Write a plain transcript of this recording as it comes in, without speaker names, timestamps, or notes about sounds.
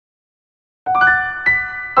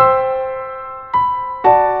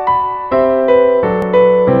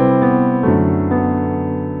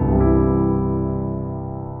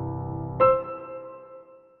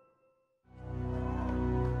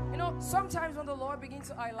when the Lord begins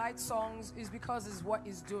to highlight songs, is because it's what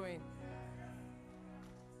He's doing.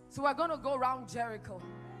 So we're going to go around Jericho.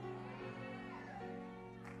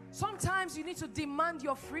 Sometimes you need to demand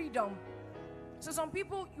your freedom. So some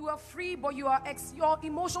people, you are free, but your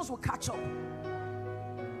emotions will catch up.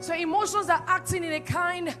 So emotions are acting in a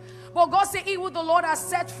kind, but God said, "He who the Lord has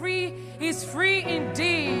set free is free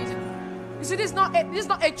indeed." You see, this is not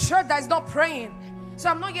a church that is not praying.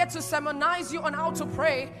 So I'm not here to sermonize you on how to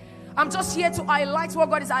pray. I'm just here to highlight what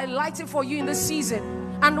God is highlighting for you in this season.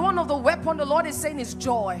 And one of the weapons the Lord is saying is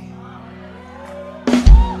joy.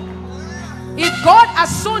 If God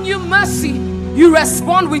has shown you mercy, you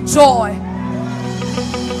respond with joy.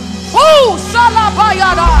 Oh,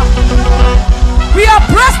 Shalabayada. We are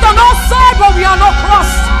blessed on all sides, but we are not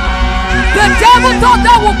crushed. The devil thought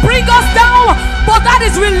that would bring us down, but that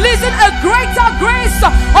is releasing a greater grace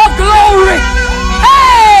of glory.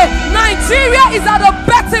 Hey, Nigeria is at a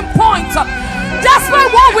betting point. That's why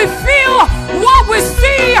what we feel, what we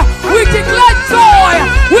see, we declare joy.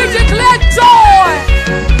 We declare joy.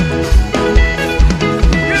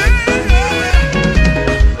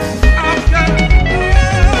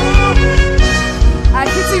 I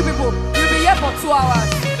pity people. You'll be here for 2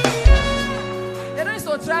 hours. They don't used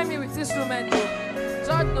to try me with instruments.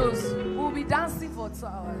 God knows. We'll be dancing for 2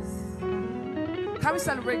 hours. Can we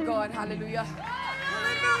celebrate God? Hallelujah.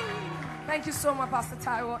 Thank you so much, Pastor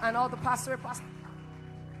Taiwo, and all the pastors.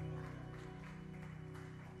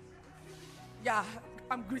 Yeah,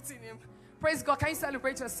 I'm greeting him. Praise God. Can you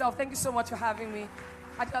celebrate yourself? Thank you so much for having me.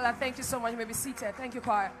 Adela, thank you so much. You may be seated. Thank you,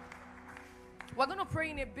 choir. We're going to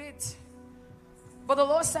pray in a bit. But the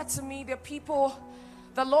Lord said to me, the people,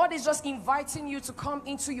 the Lord is just inviting you to come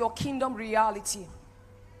into your kingdom reality.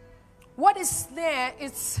 What is snare?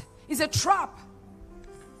 Is a trap.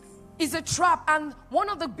 It's a trap. And one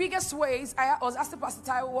of the biggest ways, I was asking Pastor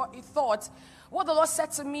Taiwo what he thought. What the Lord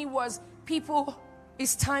said to me was, people,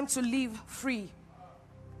 it's time to live free.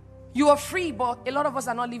 You are free, but a lot of us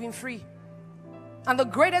are not living free. And the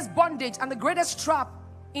greatest bondage and the greatest trap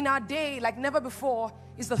in our day, like never before,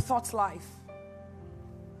 is the thought life.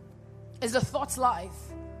 Is the thoughts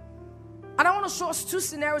life. And I want to show us 2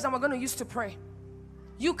 scenarios that we're going to use to pray.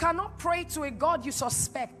 You cannot pray to a God you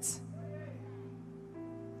suspect.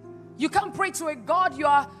 You can't pray to a God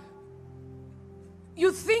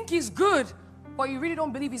you think is good, but you really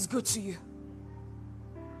don't believe He's good to you.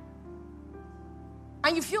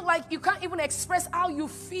 And you feel like you can't even express how you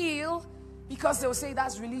feel because they'll say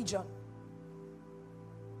that's religion.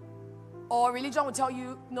 Or religion will tell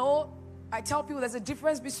you, no. I tell people there's a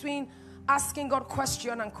difference between asking God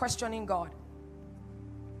question and questioning God.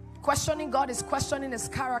 Questioning God is questioning His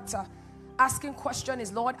character. Asking question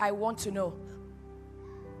is, Lord, I want to know.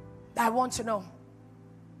 I want to know.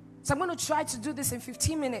 So I'm going to try to do this in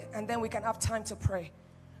 15 minutes and then we can have time to pray.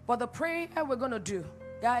 But the prayer we're going to do,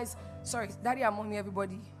 guys, sorry, Daddy and Mommy,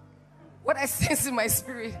 everybody, what I sense in my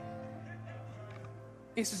spirit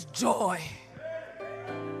is joy.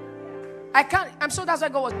 I'm sure that's why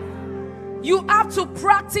God was. You have to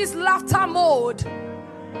practice laughter mode.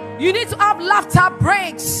 You need to have laughter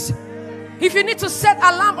breaks. If you need to set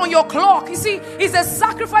alarm on your clock, you see, it's a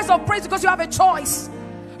sacrifice of praise because you have a choice.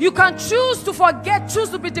 You can choose to forget, choose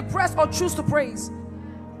to be depressed, or choose to praise.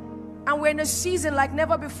 And we're in a season like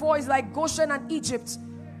never before. It's like Goshen and Egypt,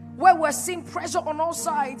 where we're seeing pressure on all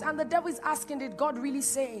sides. And the devil is asking, did God really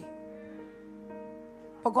say?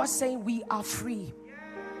 But God's saying we are free.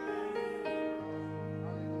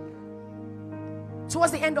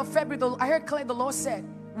 Towards the end of February, I heard clearly the Lord said,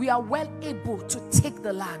 we are well able to take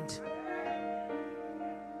the land.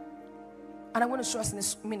 And I'm going to show us in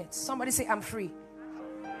this minute. Somebody say, I'm free.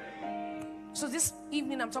 So this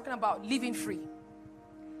evening, I'm talking about living free.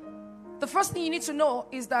 The first thing you need to know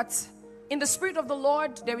is that in the Spirit of the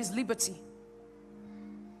Lord, there is liberty.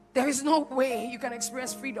 There is no way you can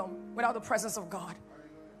experience freedom without the presence of God.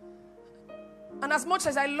 And as much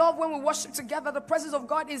as I love when we worship together, the presence of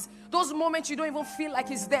God is those moments you don't even feel like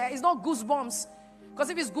He's there. It's not goosebumps. Because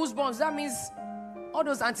if it's goosebumps, that means all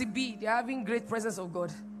those anti-B, they're having great presence of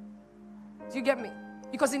God. Do you get me?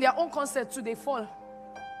 Because in their own concert too, they fall.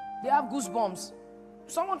 They have goosebumps.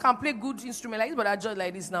 Someone can play good instrument like this, but I judge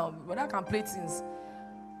like this now. But I can play things.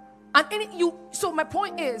 And so my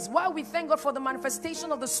point is, while we thank God for the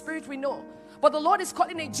manifestation of the Spirit, we know. But the Lord is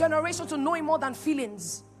calling a generation to know Him more than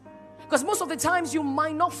feelings. Because most of the times you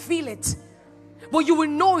might not feel it, but you will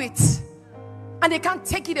know it. And they can't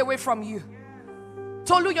take it away from you.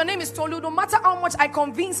 Tolu, your name is Tolu. No matter how much I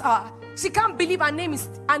convince her, she can't believe her name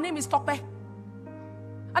is Tope.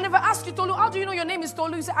 I never asked you, Tolu, how do you know your name is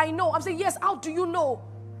Tolu? You say, I know. I'm saying, yes, how do you know?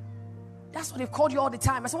 That's what they called you all the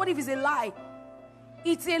time. I said, what if it's a lie?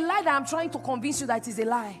 It's a lie that I'm trying to convince you that it is a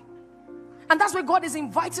lie. And that's why God is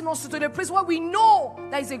inviting us to the place where we know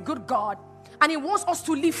that He's a good God. And He wants us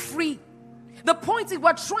to live free. The point is,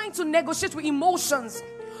 we're trying to negotiate with emotions.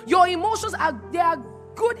 Your emotions they are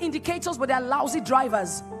good indicators, but they are lousy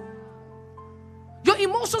drivers. Your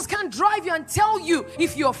emotions can't drive you and tell you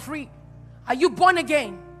if you're free. Are you born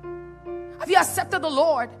again? Have you accepted the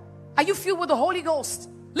Lord? Are you filled with the Holy Ghost?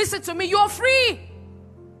 Listen to me, you're free.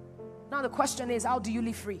 Now the question is, how do you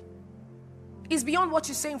live free? It's beyond what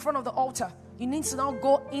you say in front of the altar. You need to now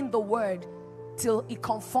go in the Word till it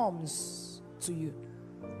conforms to you.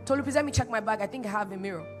 Tolu, please let me check my bag. I think I have a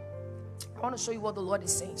mirror. I want to show you what the Lord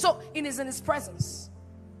is saying. So, it is in His presence.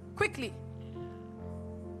 Quickly.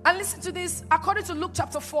 And listen to this. According to Luke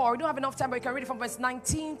chapter 4, we don't have enough time, but you can read it from verse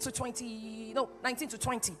 19 to 20. No, 19 to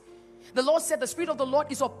 20. The Lord said, the Spirit of the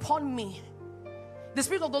Lord is upon me. The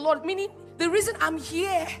Spirit of the Lord, meaning the reason I'm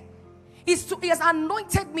here is He has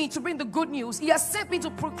anointed me to bring the good news. He has sent me to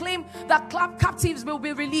proclaim that captives will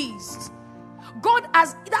be released. God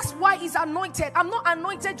has, that's why He's anointed. I'm not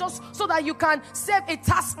anointed just so that you can serve a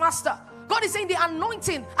taskmaster. God is saying the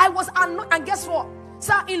anointing. I was anointed. And guess what?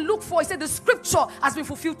 Sir, in Luke 4, He said the scripture has been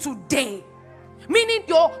fulfilled today. Meaning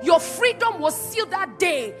your freedom was sealed that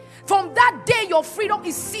day. From that day, your freedom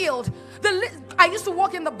is sealed. I used to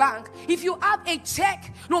work in the bank. If you have a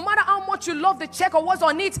check, no matter how much you love the check or what's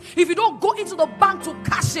on it, if you don't go into the bank to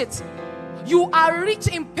cash it, you are rich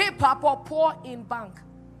in paper but poor in bank.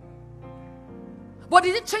 But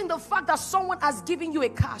did it change the fact that someone has given you a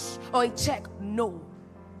cash or a check? No.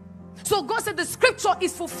 So God said the scripture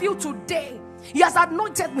is fulfilled today. He has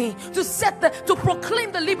anointed me to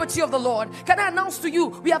proclaim the liberty of the Lord. Can I announce to you,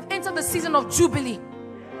 we have entered the season of Jubilee.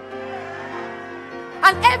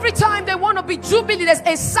 And every time they want to be Jubilee, there's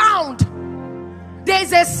a sound.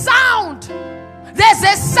 There's a sound. There's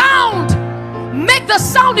a sound. Make the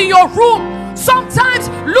sound in your room. Sometimes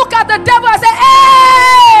look at the devil and say,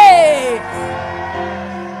 hey!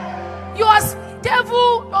 Your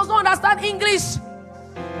devil does not understand English.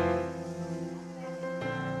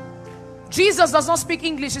 Jesus does not speak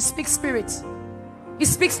English, He speaks spirit. He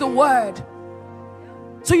speaks the word.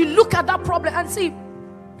 So you look at that problem and see,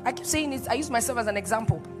 I keep saying it, I use myself as an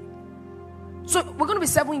example. So we're going to be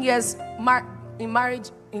 7 years in marriage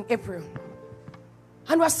in April.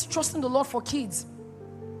 And we're trusting the Lord for kids.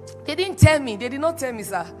 They didn't tell me, they did not tell me,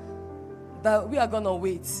 sir, that we are going to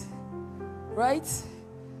wait. Right?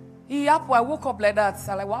 I woke up like that.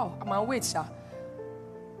 I'm like, wow, I'm going to wait, sir.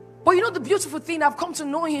 But you know the beautiful thing, I've come to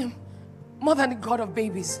know Him more than the God of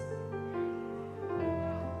babies.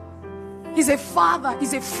 He's a father,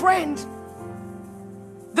 He's a friend.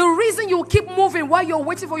 The reason you keep moving while you're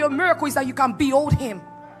waiting for your miracle is that you can behold Him.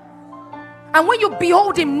 And when you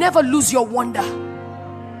behold Him, never lose your wonder.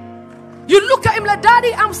 You look at Him like,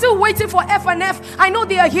 Daddy, I'm still waiting for F and F. I know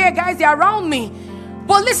they are here, guys, they're around me.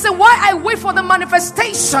 But listen, while I wait for the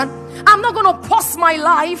manifestation, I'm not going to pause my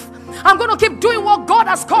life. I'm going to keep doing what God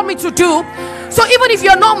has called me to do. So even if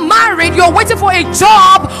you're not married, you're waiting for a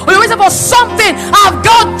job, or you're waiting for something, I've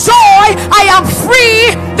got joy, I am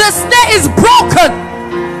free, the snare is broken.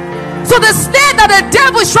 So the snare that the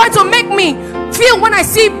devil is trying to make me feel when I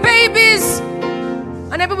see babies,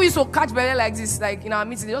 and everybody used to catch baby like this, like in our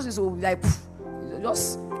meeting, they just used to like,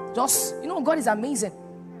 just, you know, God is amazing.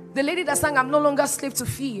 The lady that sang, I'm no longer slave to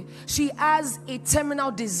fear, she has a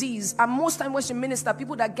terminal disease, and most time when she ministers,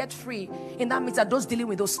 people that get free in that meeting are those dealing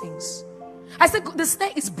with those things. I said, the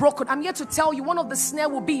snare is broken. I'm here to tell you, one of the snare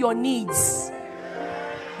will be your needs.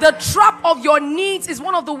 The trap of your needs is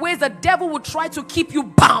one of the ways the devil will try to keep you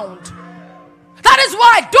bound. That is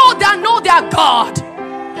why those that know their God,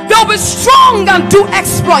 they'll be strong and do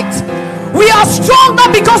exploits. We are strong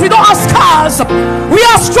not because we don't have scars. We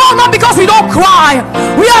are strong not because we don't cry.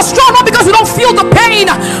 We are strong not because we don't feel the pain.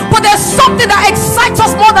 But there's something that excites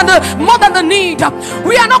us more than the need.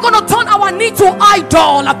 We are not going to turn our need to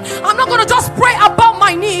idol. I'm not going to just pray about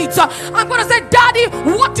my needs. I'm going to say, Daddy,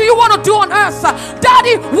 what do you want to do on earth?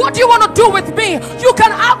 Daddy, what do you want to do with me? You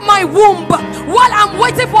can have my womb while I'm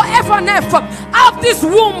waiting for F and F. Have this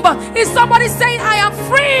womb. Is somebody saying I am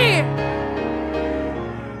free?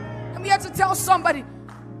 To tell somebody,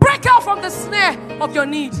 break out from the snare of your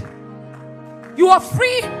need. You are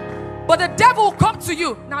free, but the devil will come to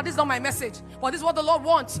you. Now this is not my message, but this is what the Lord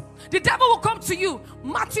wants. The devil will come to you.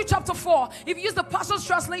 Matthew chapter 4, if you use the Pastor's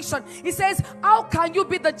translation, it says, how can you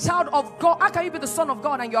be the child of God? How can you be the son of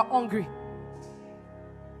God and you're hungry?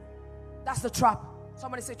 That's the trap.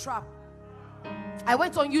 Somebody say trap. I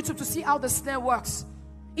went on YouTube to see how the snare works.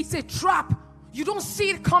 It's a trap. You don't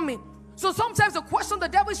see it coming. So sometimes the question the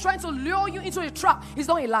devil is trying to lure you into a trap is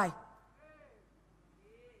not a lie.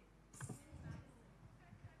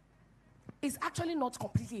 It's actually not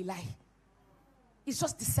completely a lie. It's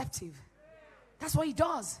just deceptive. That's what he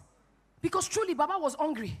does. Because truly, Baba was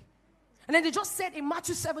hungry. And then they just said in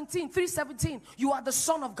Matthew 3:17, you are the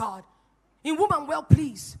Son of God. In whom I'm well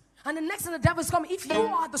pleased. And the next thing the devil is coming, if you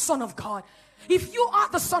are the Son of God, if you are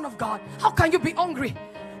the Son of God, how can you be hungry?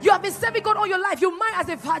 You have been serving God all your life. You marry as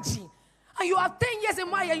a virgin. And you have 10 years in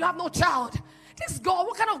marriage and you have no child. This God,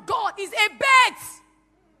 what kind of God is a bet?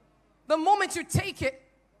 The moment you take it,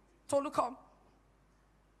 Tolu, come.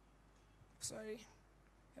 Sorry.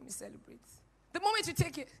 Let me celebrate. The moment you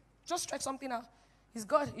take it, just stretch something out. It's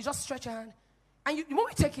God. You just stretch your hand. And the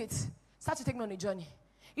moment you take it, start to take me on a journey.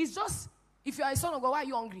 It's just, if you are a son of God, why are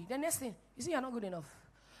you hungry? The next thing, you see you're not good enough.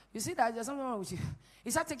 You see that there's something wrong with you. He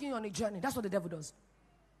starts taking you on a journey. That's what the devil does.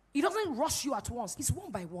 He doesn't rush you at once. It's one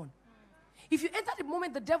by one. If you enter the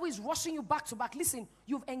moment the devil is rushing you back to back, listen,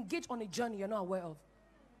 you've engaged on a journey you're not aware of.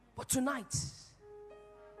 But tonight,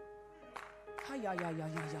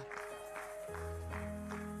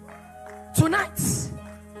 tonight,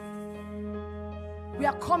 we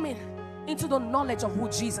are coming into the knowledge of who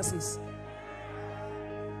Jesus is.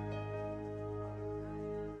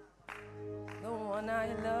 The one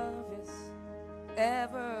I love is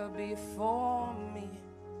ever before me.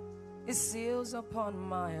 It seals upon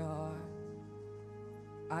my heart.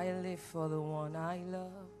 I live for the one I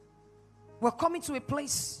love. We're coming to a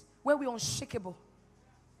place where we're unshakable.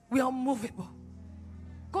 We are unmovable.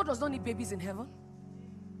 God does not need babies in heaven.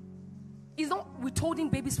 He's not withholding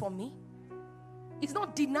babies from me. He's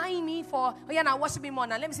not denying me for, oh yeah, now worship me more.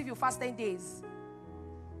 Now let me see if you fast 10 days.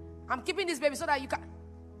 I'm keeping this baby so that you can.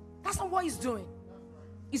 That's not what he's doing.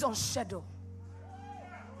 He's on schedule.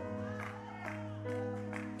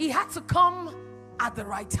 He had to come at the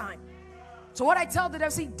right time. So what I tell the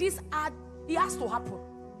devil, see, it has to happen.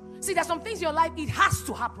 See, there's some things in your life, it has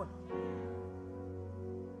to happen.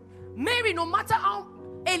 Mary, no matter how,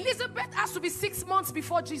 Elizabeth has to be 6 months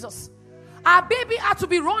before Jesus. Our baby had to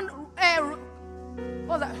be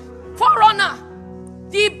forerunner.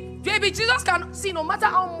 The baby Jesus can see no matter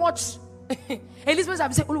how much Elizabeth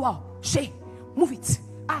have said, oh wow, Shay, move it.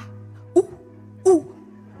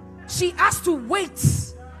 She has to wait.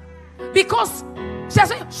 Because she has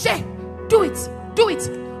said, Shay, do it.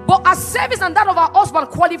 But her service and that of her husband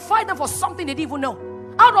qualified them for something they didn't even know.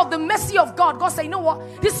 Out of the mercy of God, God said, you know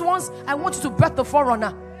what? These ones, I want you to birth the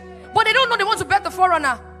forerunner. But they don't know they want to birth the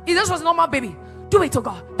forerunner. It just was a normal baby. Do it to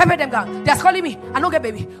God. Pepper them down. They're calling me. I don't get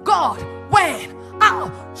baby. God, when? How?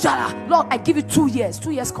 Lord, I give you 2 years.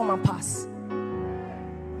 2 years come and pass.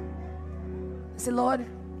 I say, Lord,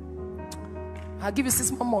 I'll give you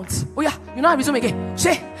 6 more months. Oh yeah, you know I resume again.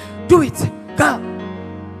 Shay, do it. God.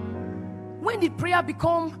 When did prayer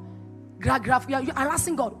become graph? You're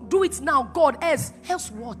asking God, do it now. God, else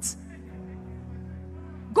what?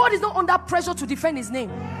 God is not under pressure to defend his name.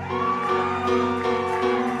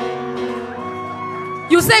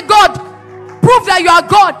 You say, God, prove that you are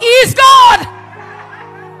God. He is God.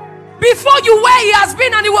 Before you were, he has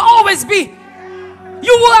been and he will always be.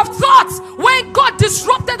 You will have thought when God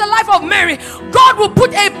disrupted the life of Mary, God will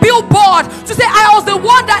put a billboard to say, I was the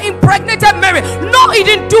one that impregnated Mary. No, he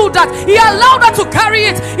didn't do that. He allowed her to carry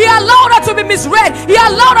it. He allowed her to be misread. He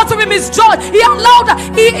allowed her to be misjudged. He allowed her.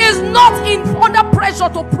 He is not under pressure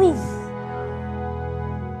to prove.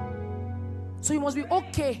 So you must be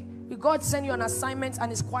okay with God send you an assignment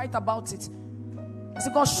and is quiet about it. I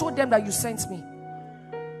said, God, show them that you sent me.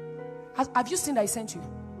 Have you seen that I sent you?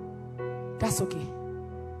 That's okay.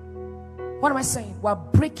 What am I saying? We're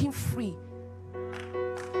breaking free.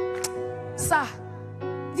 Sir,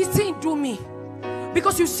 this thing do me.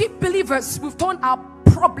 Because you see, believers, we've turned our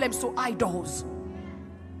problems to idols.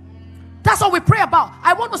 That's what we pray about.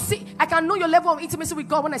 I want to see, I can know your level of intimacy with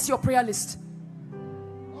God when I see your prayer list.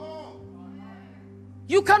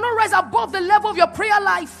 You cannot rise above the level of your prayer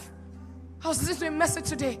life. I was listening to a message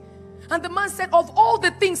today, and the man said, of all the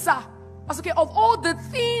things, sir, that's okay, of all the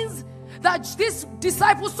things that these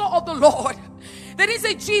disciples saw of the Lord, they didn't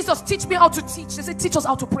say, Jesus, teach me how to teach. They said, teach us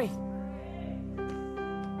how to pray.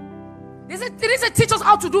 They didn't say, teach us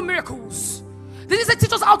how to do miracles. They didn't say,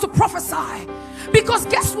 teach us how to prophesy. Because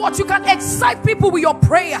guess what? You can excite people with your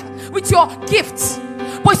prayer, with your gifts.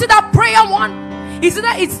 But you see that prayer one, is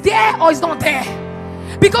either it's there or it's not there.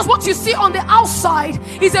 Because what you see on the outside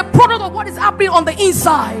is a product of what is happening on the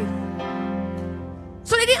inside.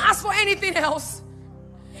 So they didn't ask for anything else.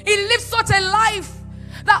 He lived such a life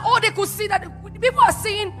that all they could see, that people are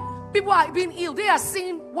seeing, people are being healed. They are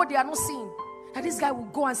seeing what they are not seeing. that this guy will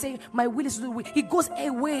go and say, my will is to do the will. He goes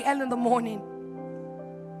away early in the morning.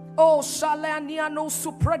 Oh, Shalania no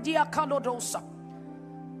supradia kalodosa.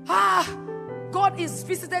 God is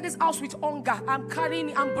visited this house with hunger. I'm carrying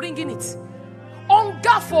it, I'm bringing it.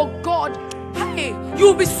 Hunger for God. Hey,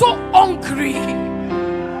 you'll be so hungry.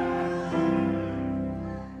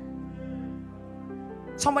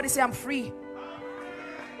 Somebody say, I'm free.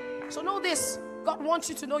 So know this. God wants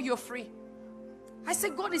you to know you're free. I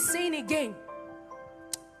said, God is saying again,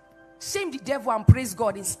 shame the devil and praise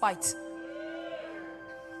God in spite.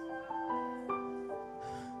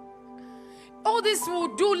 All this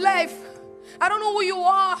will do life. I don't know who you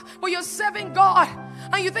are, but you're serving God,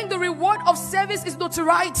 and you think the reward of service is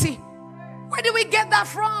notoriety. Where did we get that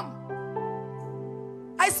from?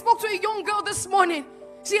 I spoke to a young girl this morning.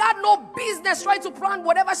 She had no business trying to plan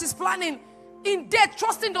whatever she's planning in debt,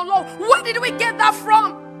 trusting the Lord. Where did we get that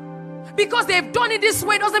from? Because they've done it this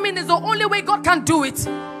way doesn't mean it's the only way God can do it.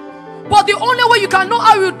 But the only way you can know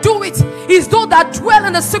how you do it is those that dwell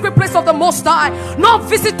in the secret place of the Most High. Not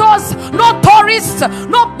visitors, not tourists,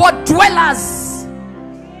 not but dwellers.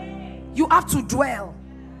 You have to dwell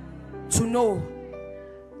to know.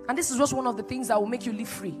 And this is just one of the things that will make you live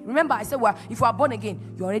free. Remember, I said, well, if you are born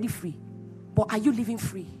again, you're already free. But are you living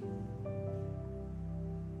free?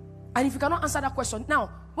 And if you cannot answer that question, now,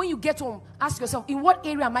 when you get home, ask yourself, in what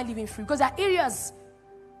area am I living free? Because there are areas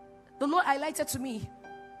the Lord highlighted to me.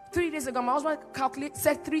 3 days ago, my husband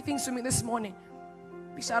said 3 things to me this morning.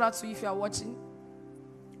 Big shout out to you if you are watching.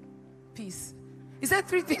 Peace. He said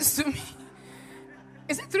 3 things to me.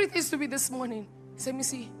 He said 3 things to me this morning. He said,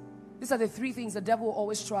 Missy, these are the 3 things the devil will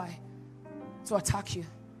always try to attack you.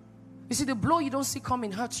 You see, the blow you don't see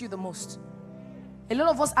coming hurts you the most. A lot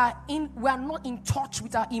of us we are not in touch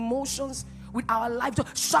with our emotions, with our life.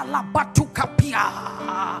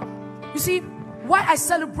 You see, why I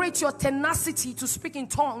celebrate your tenacity to speak in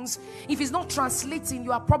tongues, if it's not translating,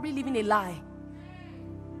 you are probably living a lie.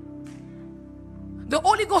 The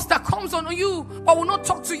Holy Ghost that comes on you but will not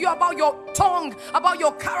talk to you about your tongue, about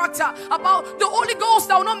your character, about the Holy Ghost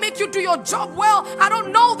that will not make you do your job well. I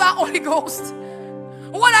don't know that Holy Ghost.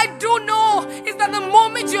 What I do know is that the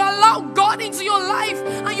moment you allow God into your life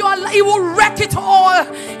and He will wreck it all.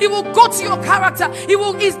 He will go to your character.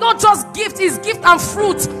 It's not just gift, it's gift and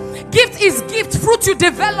fruit. Gift is gift, fruit you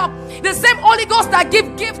develop. The same Holy Ghost that gives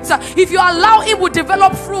gifts, if you allow Him, will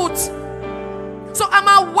develop fruit. So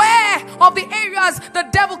I'm aware of the areas the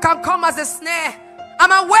devil can come as a snare.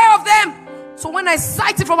 I'm aware of them. So when I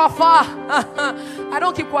sight it from afar, I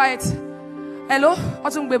don't keep quiet. Hello?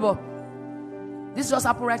 This just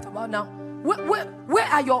happened right about now. Where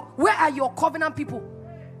are your covenant people?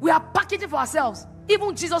 We are packaging for ourselves.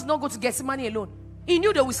 Even Jesus not go to Gethsemane alone. He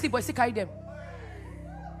knew they would sleep, but He still carried them.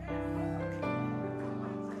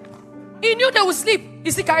 He knew they would sleep,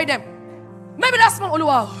 He still carried them. Maybe that's not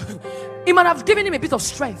Oluwa. He might have given him a bit of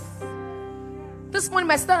strength. This morning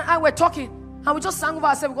my sister and I were talking, and we just sang over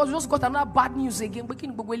ourselves because we just got another bad news again.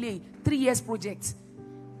 3 years project.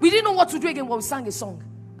 We didn't know what to do again, but we sang a song.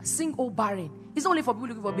 Sing, oh barren. It's not only for people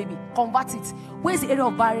looking for a baby. Convert it. Where's the area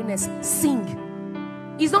of barrenness? Sing.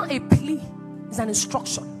 It's not a plea, it's an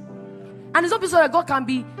instruction. And it's not so that God can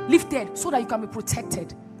be lifted, so that you can be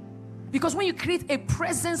protected. Because when you create a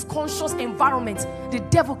presence-conscious environment, the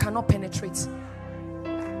devil cannot penetrate.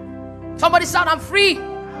 Somebody shout, I'm free.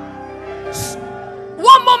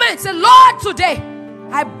 One moment, say, Lord, today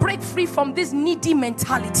I break free from this needy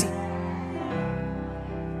mentality.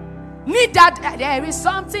 Need that there is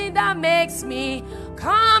something that makes me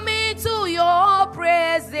come into your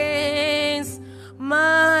presence,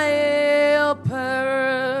 my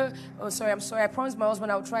helper. Oh, sorry, I'm sorry. I promised my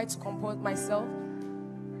husband I would try to compose myself.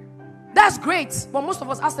 That's great. But most of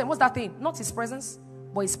us ask them, what's that thing? Not His presence,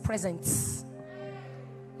 but His presence.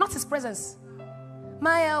 Not His presence.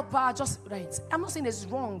 My helper, just right. I'm not saying it's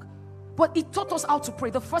wrong, but He taught us how to pray.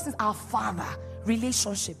 The first is our Father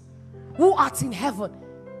relationship. Who art in heaven.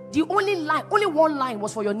 The only one line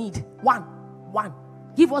was for your need. One.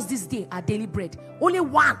 Give us this day our daily bread. Only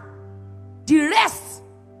one. The rest,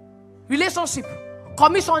 relationship,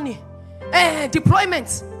 commissioning,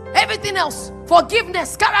 deployment, everything else,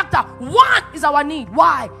 forgiveness, character. One is our need.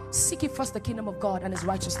 Why? Seek ye first the kingdom of God and His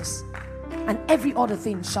righteousness, and every other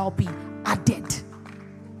thing shall be added.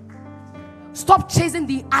 Stop chasing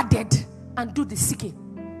the added and do the seeking.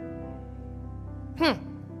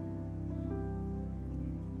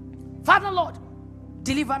 Father, Lord,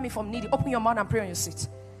 deliver me from needy. Open your mouth and pray on your seat.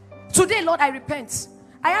 Today, Lord, I repent.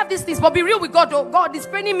 I have these things, but be real with God. Oh, God, it's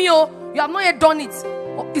paining me. Oh, you have not yet done it.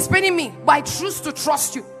 It's paining me, but I choose to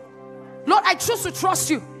trust you. Lord, I choose to trust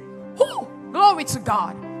you. Glory to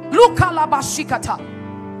God.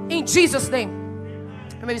 In Jesus' name.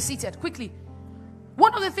 You may be seated quickly.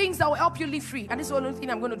 One of the things that will help you live free, and this is the only thing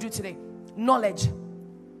I'm going to do today: knowledge.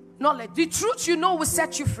 Knowledge. The truth you know will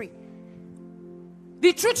set you free.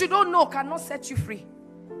 The truth you don't know cannot set you free.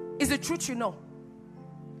 It's the truth you know.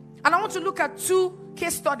 And I want to look at 2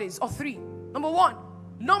 case studies, or 3. Number 1,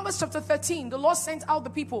 Numbers chapter 13. The Lord sent out the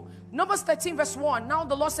people. Numbers 13 verse 1. Now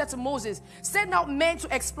the Lord said to Moses, send out men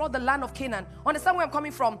to explore the land of Canaan. Understand where I'm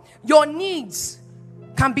coming from? Your needs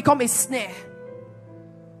can become a snare.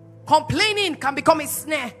 Complaining can become a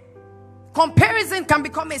snare. Comparison can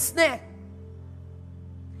become a snare.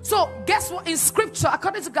 So guess what? In scripture,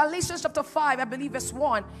 according to Galatians chapter 5, I believe verse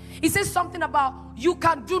 1, it says something about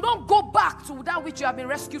do not go back to that which you have been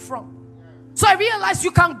rescued from. So I realized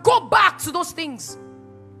you can go back to those things.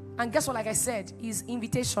 And guess what? Like I said, is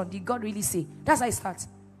invitation. Did God really say? That's how it starts.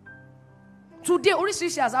 Today,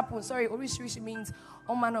 Orishirishi has happened. Sorry, Orishirishi means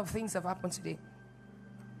all manner of things have happened today.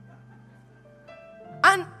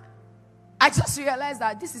 And I just realized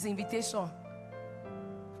that this is invitation.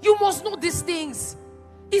 You must know these things.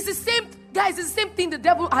 It's the same, guys, it's the same thing the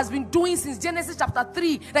devil has been doing since Genesis chapter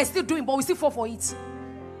 3 that he's still doing, but we still fall for it.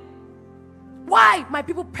 Why? My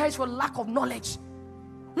people perish for lack of knowledge.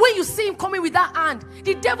 When you see him coming with that hand,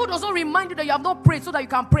 the devil does not remind you that you have not prayed so that you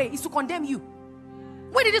can pray. It's to condemn you.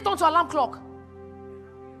 When did it turn to alarm clock?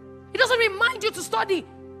 It doesn't remind you to study.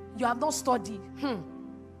 You have not studied.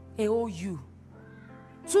 AOU.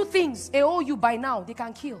 2 things AOU by now, they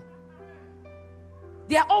can kill.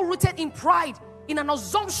 They are all rooted in pride, in an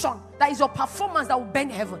assumption that is your performance that will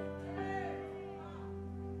bend heaven.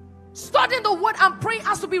 Studying the word and praying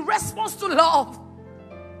has to be response to love.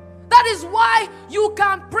 That is why you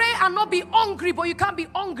can pray and not be hungry, but you can't be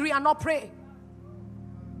hungry and not pray.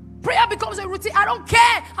 Prayer becomes a routine. I don't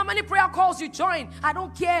care how many prayer calls you join. I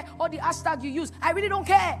don't care all the hashtag you use. I really don't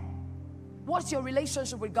care. What's your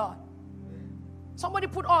relationship with God? Somebody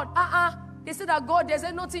put on, they said that God, there's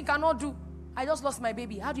nothing cannot do. I just lost my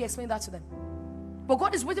baby. How do you explain that to them? But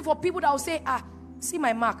God is waiting for people that will say, see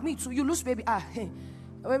my mark, me too, you lose baby. But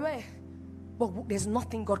there's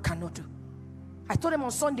nothing God cannot do. I told them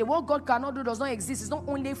on Sunday, what God cannot do does not exist. It's not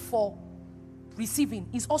only for receiving,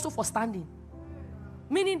 it's also for standing.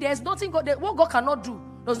 Meaning there's nothing what God cannot do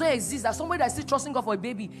does not exist. That somebody that is still trusting God for a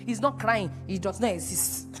baby is not crying. It does not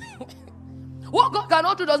exist. What God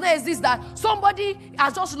cannot do does not exist. That somebody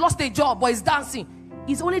has just lost a job but is dancing.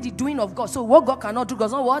 It's only the doing of God. So what God cannot do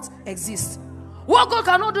does not what? Exist. What God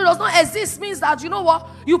cannot do does not exist means that, you know what?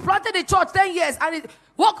 You planted a church 10 years and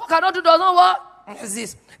what God cannot do does not what?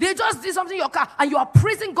 Exist. They just did something in your car and you are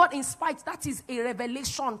praising God in spite. That is a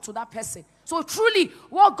revelation to that person. So truly,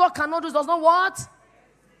 what God cannot do does not what?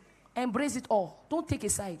 Embrace it all. Don't take a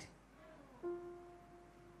side.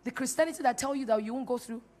 The Christianity that tell you that you won't go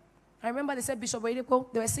through. I remember they said Bishop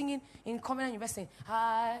Oyedepo, they were singing in Covenant University.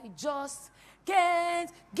 I just can't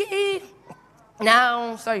give.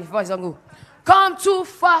 Now, sorry, voice don't go. Come too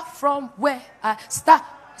far from where I start.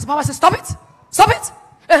 So Papa said, stop it. Stop it.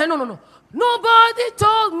 No. Nobody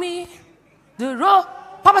told me the road.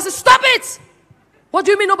 Papa said, stop it. What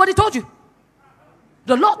do you mean nobody told you?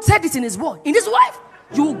 The Lord said it in his word. In his life,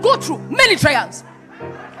 you will go through many trials.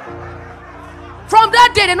 From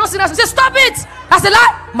that day, they not seen us and say, stop it. That's a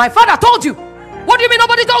lie. My father told you. What do you mean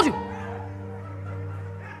nobody told you?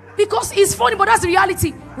 Because it's funny, but that's the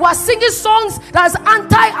reality. We are singing songs that is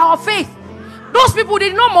anti our faith. Those people,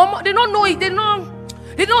 they don't know it.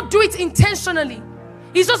 They don't do it intentionally.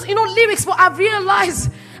 It's just, lyrics. But I've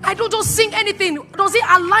realized I don't just sing anything. Does it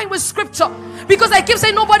align with scripture? Because I keep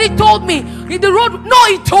saying nobody told me. In the road, no,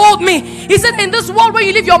 he told me. He said in this world where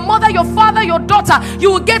you live, your mother, your father, your daughter,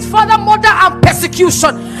 you will get father, mother, and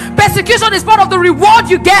persecution. Persecution is part of the reward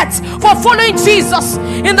you get for following Jesus.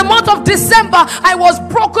 In the month of December, I was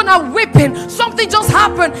broken and weeping. Something just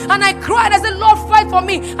happened and I cried. I said, Lord, fight for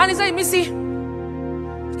me. And he said,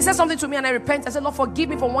 IMISI, he said something to me and I repent. I said, Lord, forgive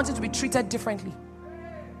me for wanting to be treated differently.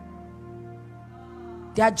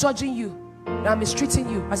 They are judging you. They are mistreating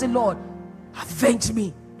you. I said, Lord, avenge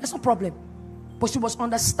me. That's no problem. But you must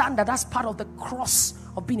understand that that's part of the cross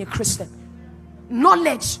of being a Christian.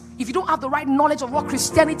 Knowledge. If you don't have the right knowledge of what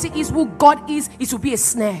Christianity is, who God is, it will be a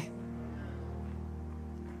snare.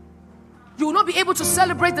 You will not be able to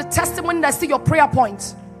celebrate the testimony that's still your prayer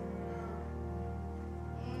point.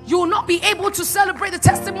 You will not be able to celebrate the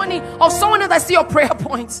testimony of someone that's still your prayer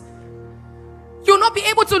point. You'll not be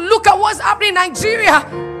able to look at what's happening in Nigeria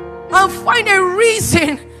and find a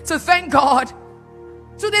reason to thank God.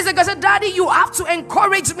 2 days ago I said, Daddy, you have to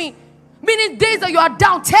encourage me. Meaning days that you are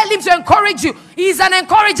down, tell him to encourage you. He's an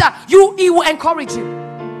encourager. He will encourage you.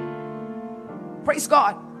 Praise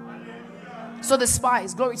God. So the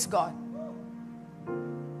spies, glory to God.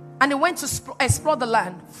 And they went to explore the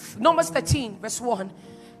land. Numbers 13, verse 1.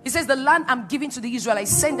 It says, the land I'm giving to the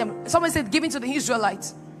Israelites. Send them. Someone said, giving to the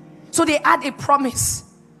Israelites. So they had a promise.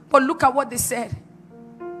 But look at what they said.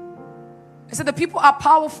 They said, the people are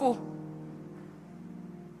powerful.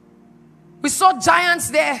 We saw giants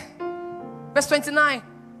there. Verse 29.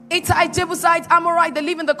 Hittite, Jebusite, Amorite, they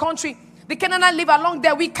live in the country. The Canaanites live along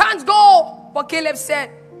there. We can't go. But Caleb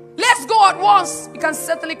said, let's go at once. We can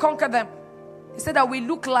certainly conquer them. He said that we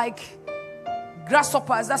look like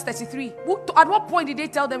grasshoppers. That's 33. At what point did they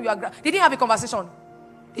tell them you are grasshoppers? They didn't have a conversation.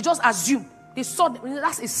 They just assumed. They saw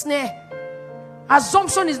that's a snare.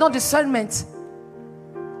 Assumption is not discernment.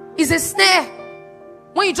 It's a snare.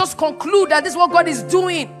 When you just conclude that this is what God is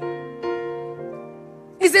doing.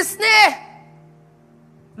 It's a snare.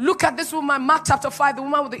 Look at this woman, Mark chapter 5, the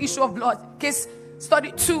woman with the issue of blood. Case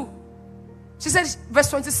study 2. She said, verse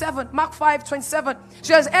 27, Mark 5, 27.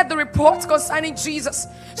 She has heard the report concerning Jesus.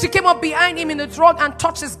 She came up behind him in the throng and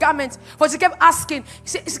touched his garment. For she kept asking,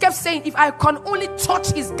 she kept saying, if I can only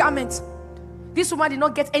touch his garment. This woman did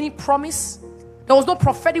not get any promise. There was no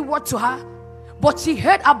prophetic word to her. But she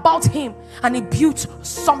heard about him and he built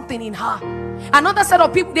something in her. Another set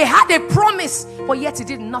of people, they had a promise, but yet he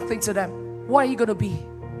did nothing to them. What are you going to be?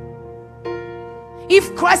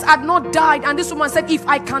 If Christ had not died and this woman said, if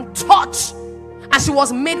I can touch, and she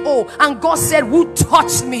was made whole, and God said, who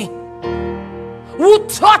touched me? Who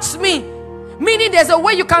touched me? Meaning there's a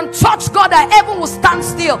way you can touch God that heaven will stand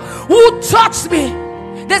still. Who touched me?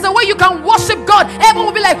 There's a way you can worship God. Heaven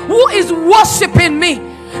will be like, who is worshiping me?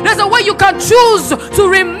 There's a way you can choose to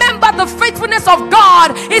remember the faithfulness of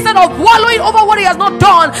God instead of wallowing over what he has not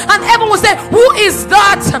done. And heaven will say, who is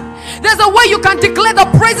that? There's a way you can declare the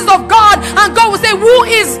praises of God and God will say, who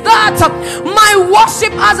is that? My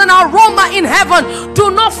worship as an aroma in heaven.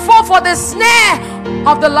 Do not fall for the snare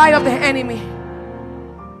of the lie of the enemy.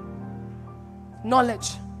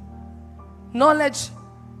 Knowledge. Knowledge.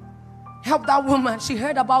 Help that woman. She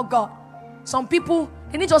heard about God. Some people,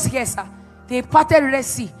 they didn't just hear, sir. They parted Red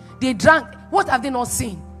Sea. They drank. What have they not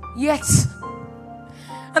seen yet?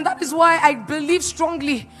 And that is why I believe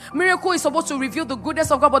strongly miracle is supposed to reveal the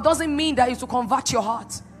goodness of God, but doesn't mean that it's to convert your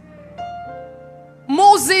heart.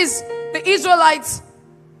 Moses, the Israelites,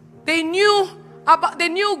 they knew about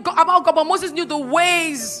God, but Moses knew the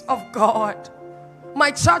ways of God.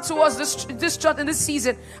 My charge towards this church in this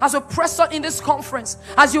season, as a press on in this conference,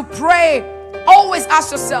 as you pray, always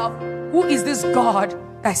ask yourself, who is this God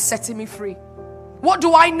that's setting me free? What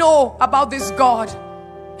do I know about this God?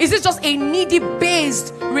 Is it just a needy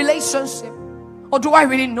based relationship, or do I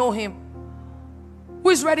really know him? Who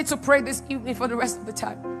is ready to pray this evening for the rest of the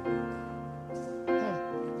time?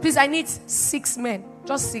 Please, I need 6 men,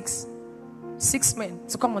 just 6 men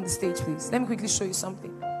to come on the stage, please. Let me quickly show you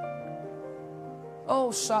something. Oh,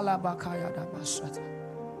 shalabakaya damashata.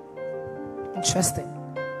 Interesting.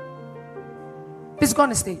 Please go on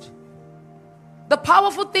the stage. The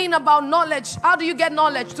powerful thing about knowledge, how do you get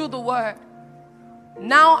knowledge? Through the word.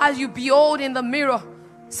 Now as you behold in the mirror,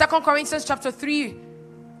 2 Corinthians chapter 3,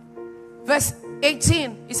 verse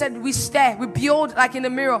 18, he said, we stare, we behold like in the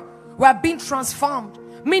mirror. We are being transformed.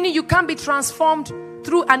 Meaning you can't be transformed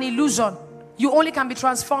through an illusion. You only can be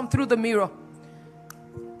transformed through the mirror.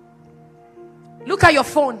 Look at your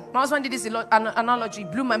phone. My husband did this analogy,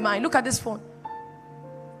 blew my mind. Look at this phone.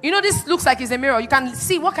 You know, this looks like it's a mirror. You can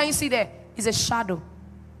see, what can you see there? It's a shadow.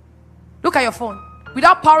 Look at your phone.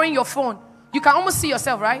 Without powering your phone, you can almost see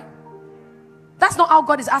yourself, right? That's not how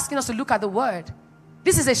God is asking us to look at the word.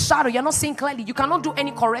 This is a shadow. You're not seeing clearly. You cannot do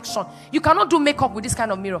any correction. You cannot do makeup with this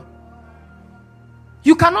kind of mirror.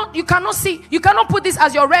 You cannot see. You cannot put this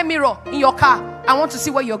as your rear mirror in your car and want to see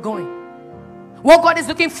where you're going. What God is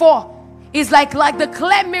looking for is like the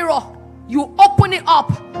clear mirror. You open it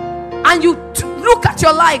up and you look at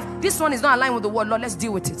your life. This one is not aligned with the word. Lord, let's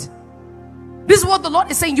deal with it. This is what the Lord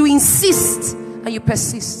is saying. You insist and you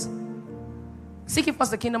persist. Seek ye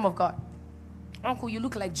first the kingdom of God. Uncle, you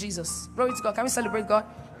look like Jesus. Glory to God. Can we celebrate God?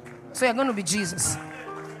 So you're going to be Jesus.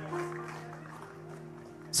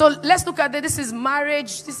 So let's look at it. This is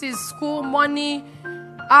marriage. This is school, money,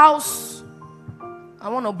 house. I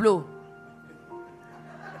want to blow.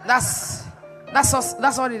 That's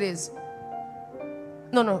what it is.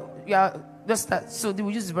 No. Yeah, just that. So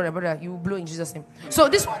we use this brother. You will blow in Jesus' name. So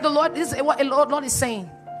this is what the Lord is saying.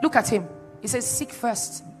 Look at him. He says,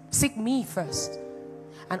 seek me first,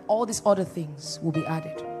 and all these other things will be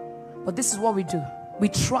added. But this is what we do. We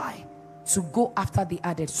try to go after the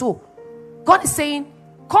added. So God is saying,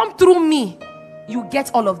 come through me, you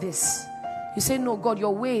get all of this. You say, no, God,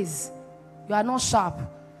 your ways, you are not sharp.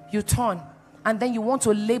 You turn. and then you want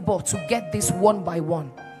to labor to get this one by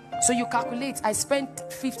one. So you calculate, I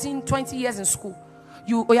spent 15, 20 years in school.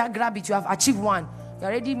 You grab it, you have achieved one. You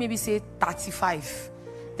already maybe say 35.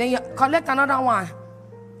 Then you collect another one,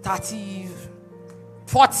 30,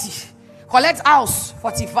 40. Collect house,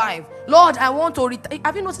 45. Lord, I want to retire.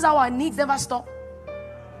 Have you noticed how our needs never stop?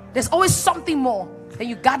 There's always something more. Then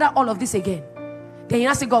you gather all of this again. Then you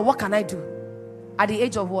ask God, what can I do? At the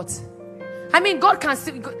age of what? I mean, God can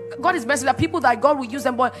still, God is blessed with people that God will use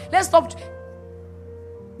them, but let's stop.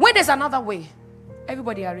 When there's another way,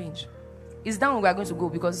 everybody arrange. It's down we are going to go,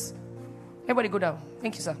 because everybody go down.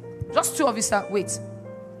 Thank you, sir. Just two of you, sir. Wait.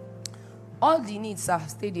 All the needs, sir,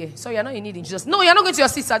 stay there. So you're not in need in Jesus. No, you're not going to your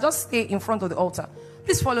seat, sir. Just stay in front of the altar.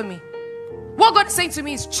 Please follow me. What God is saying to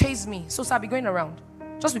me is chase me. So, sir, be going around.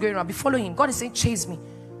 Just be going around. Be following him. God is saying chase me.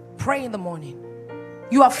 Pray in the morning.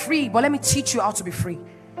 You are free, but let me teach you how to be free.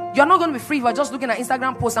 You're not going to be free by just looking at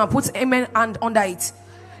Instagram posts and put amen and under it.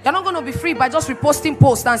 You're not going to be free by just reposting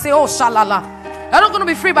posts and say, oh, shalala. You're not going to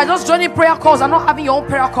be free by just joining prayer calls and not having your own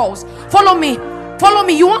prayer calls. Follow me. Follow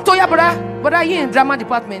me. You want to, yeah, brother? But are you in drama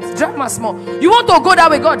department? Drama small. You want to go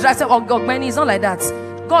that way? God drive. Say, oh, God, man, it's not like that.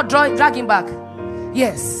 God drag him back.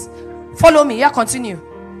 Yes. Follow me. Yeah, continue.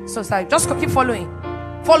 So, sorry. Just keep following.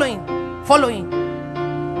 Following. Following.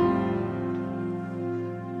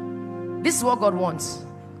 This is what God wants.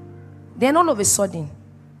 Then all of a sudden,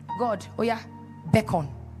 God, oh yeah, beckon.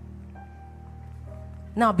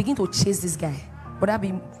 Now begin to chase this guy. But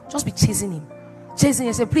just be chasing him. Chasing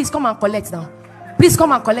him. Say, please come and collect now. Please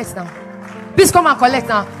come and collect now. Please come and collect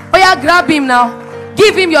now. Oh yeah, grab him now.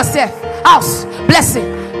 Give him yourself. House,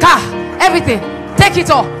 blessing, car, everything. Take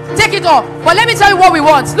it all. Take it all. But let me tell you what we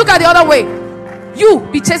want. Look at the other way. You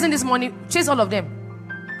be chasing this money. Chase all of them.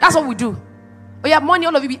 That's what we do. Oh yeah, money,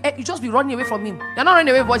 all of you, you just be running away from him. You're not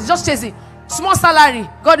running away, but you're just chasing. Small salary.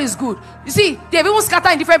 God is good. You see, they've even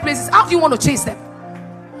scattered in different places. How do you want to chase them?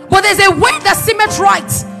 But there's a way that seemeth right.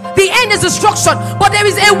 The end is destruction. But there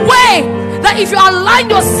is a way that if you align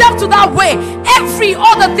yourself to that way, every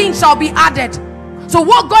other thing shall be added. So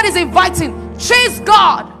what God is inviting, chase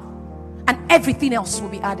God, and everything else will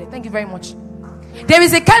be added. Thank you very much. There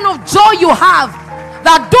is a kind of joy you have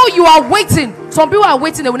that though you are waiting, some people are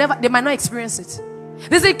waiting, they might not experience it.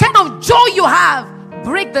 There's a kind of joy you have.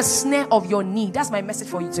 Break the snare of your need. That's my message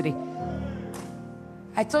for you today.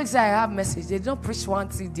 I told you I have message. They don't preach one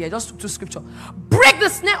thing there, just to scripture. Break the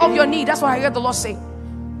snare of your need. That's what I heard the Lord say.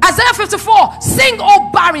 Isaiah 54. Sing, O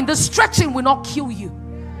barren, the stretching will not kill you.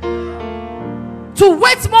 To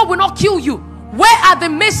wait more will not kill you. Where are the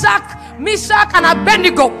Meshach and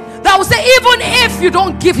Abednego that will say, even if you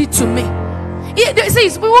don't give it to me? See,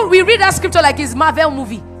 we read that scripture like it's Marvel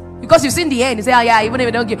movie, because you've seen the end. You say, oh yeah, even if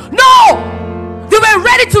you don't give. No! They were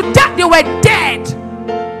ready to die. They were dead.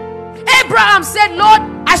 Abraham said, Lord,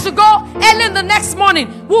 I should go early in the next morning.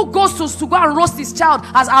 Who goes to go and roast his child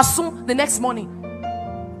as soon the next morning?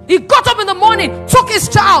 He got up in the morning, took his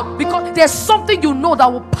child, because there's something you know that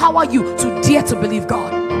will power you to dare to believe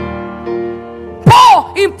God.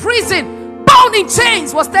 Paul in prison, bound in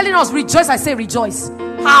chains, was telling us, rejoice. I say rejoice.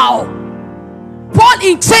 How? Paul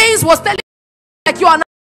in chains was telling us, like, you are not,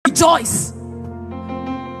 rejoice.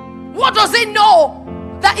 What does he know?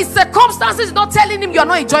 That his circumstances not telling him you're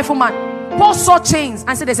not a joyful man. Paul saw chains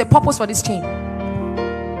and said there's a purpose for this chain.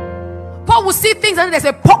 Paul will see things and there's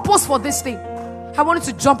a purpose for this thing. I want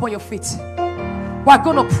you to jump on your feet. We're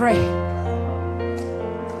going to pray.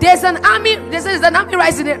 There's an army. There's an army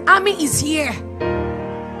rising. The army is here.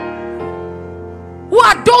 Who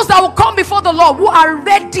are those that will come before the Lord, who are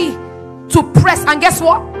ready to press? And guess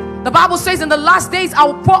what? The Bible says in the last days I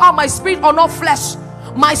will pour out my spirit on all flesh.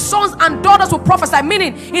 My sons and daughters will prophesy.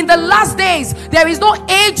 Meaning, in the last days, there is no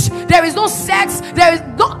age, there is no sex, there is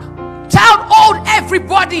no child, old,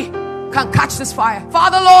 everybody can catch this fire.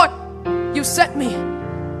 Father, Lord, you sent me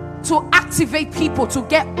to activate people to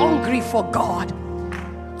get hungry for God,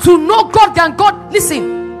 to know God. Than God,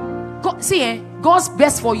 listen, God, see, God's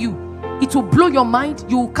best for you. It will blow your mind.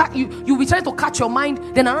 You'll be trying to catch your mind.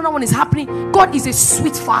 Then another one is happening. God is a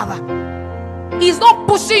sweet father. He's not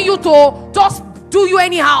pushing you to just do you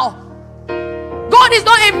anyhow. God is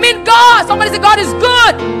not a mean God. Somebody say God is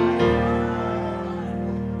good.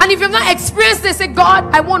 And if you've not experienced this, say,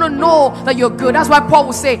 God, I want to know that you're good. That's why Paul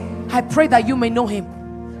will say, I pray that you may know him.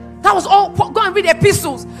 That was all. Go and read the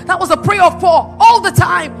epistles. That was the prayer of Paul all the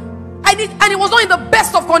time. And it was not in the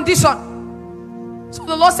best of condition. So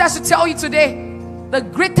the Lord says to tell you today, the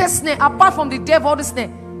greatest snare, apart from the devil, the snare,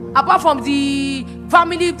 apart from the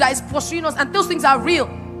family that is pursuing us, and those things are real,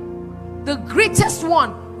 the greatest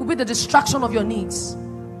one will be the distraction of your needs.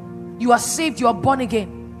 You are saved, you are born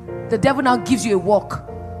again. the devil now gives you a walk,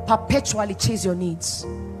 perpetually chase your needs,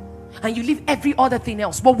 and you leave every other thing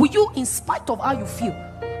else. But will you, in spite of how you feel,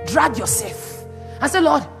 drag yourself and say,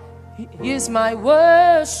 Lord, here's my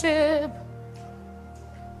worship,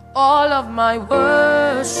 all of my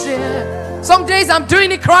worship. Some days I'm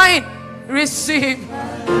doing it crying, receive.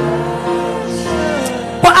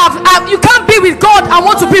 But you can't be with God and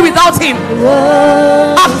want to be without Him.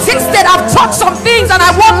 I've tasted, I've touched some things, and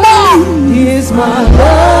I want more.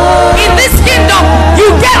 In this kingdom,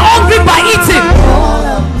 you get hungry by eating.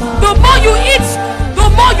 The more you eat, the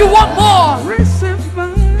more you want more.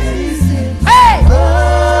 Hey!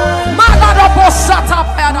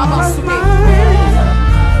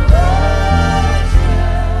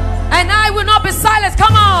 And I will not be silent.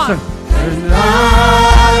 Come on.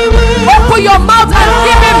 Open your mouth and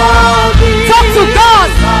give Him. Talk to God.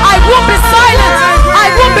 I won't be silent. I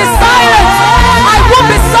won't be silent. I won't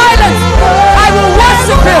be silent. I will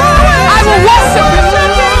worship Him. I will worship Him.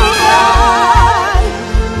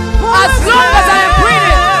 As long as I am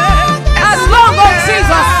breathing. As long as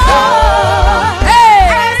Jesus. Hey.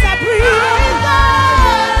 As I breathe,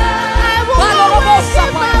 I will worship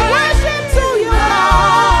to you.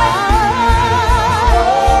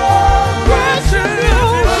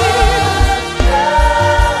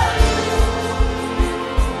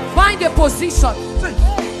 Find a position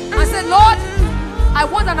and say, Lord, I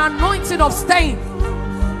want an anointing of staying.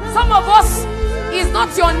 Some of us, is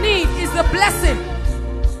not your need, is the blessing.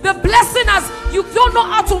 The blessing as you don't know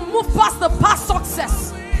how to move past the past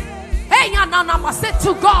success. Hey, I said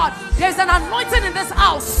to God, there's an anointing in this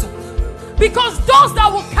house. Because those that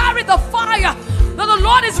will carry the fire that the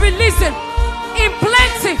Lord is releasing in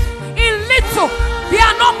plenty, in little, they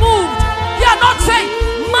are not moved, they are not changed.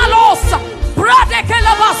 Malosa, Bradeke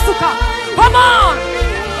Labas.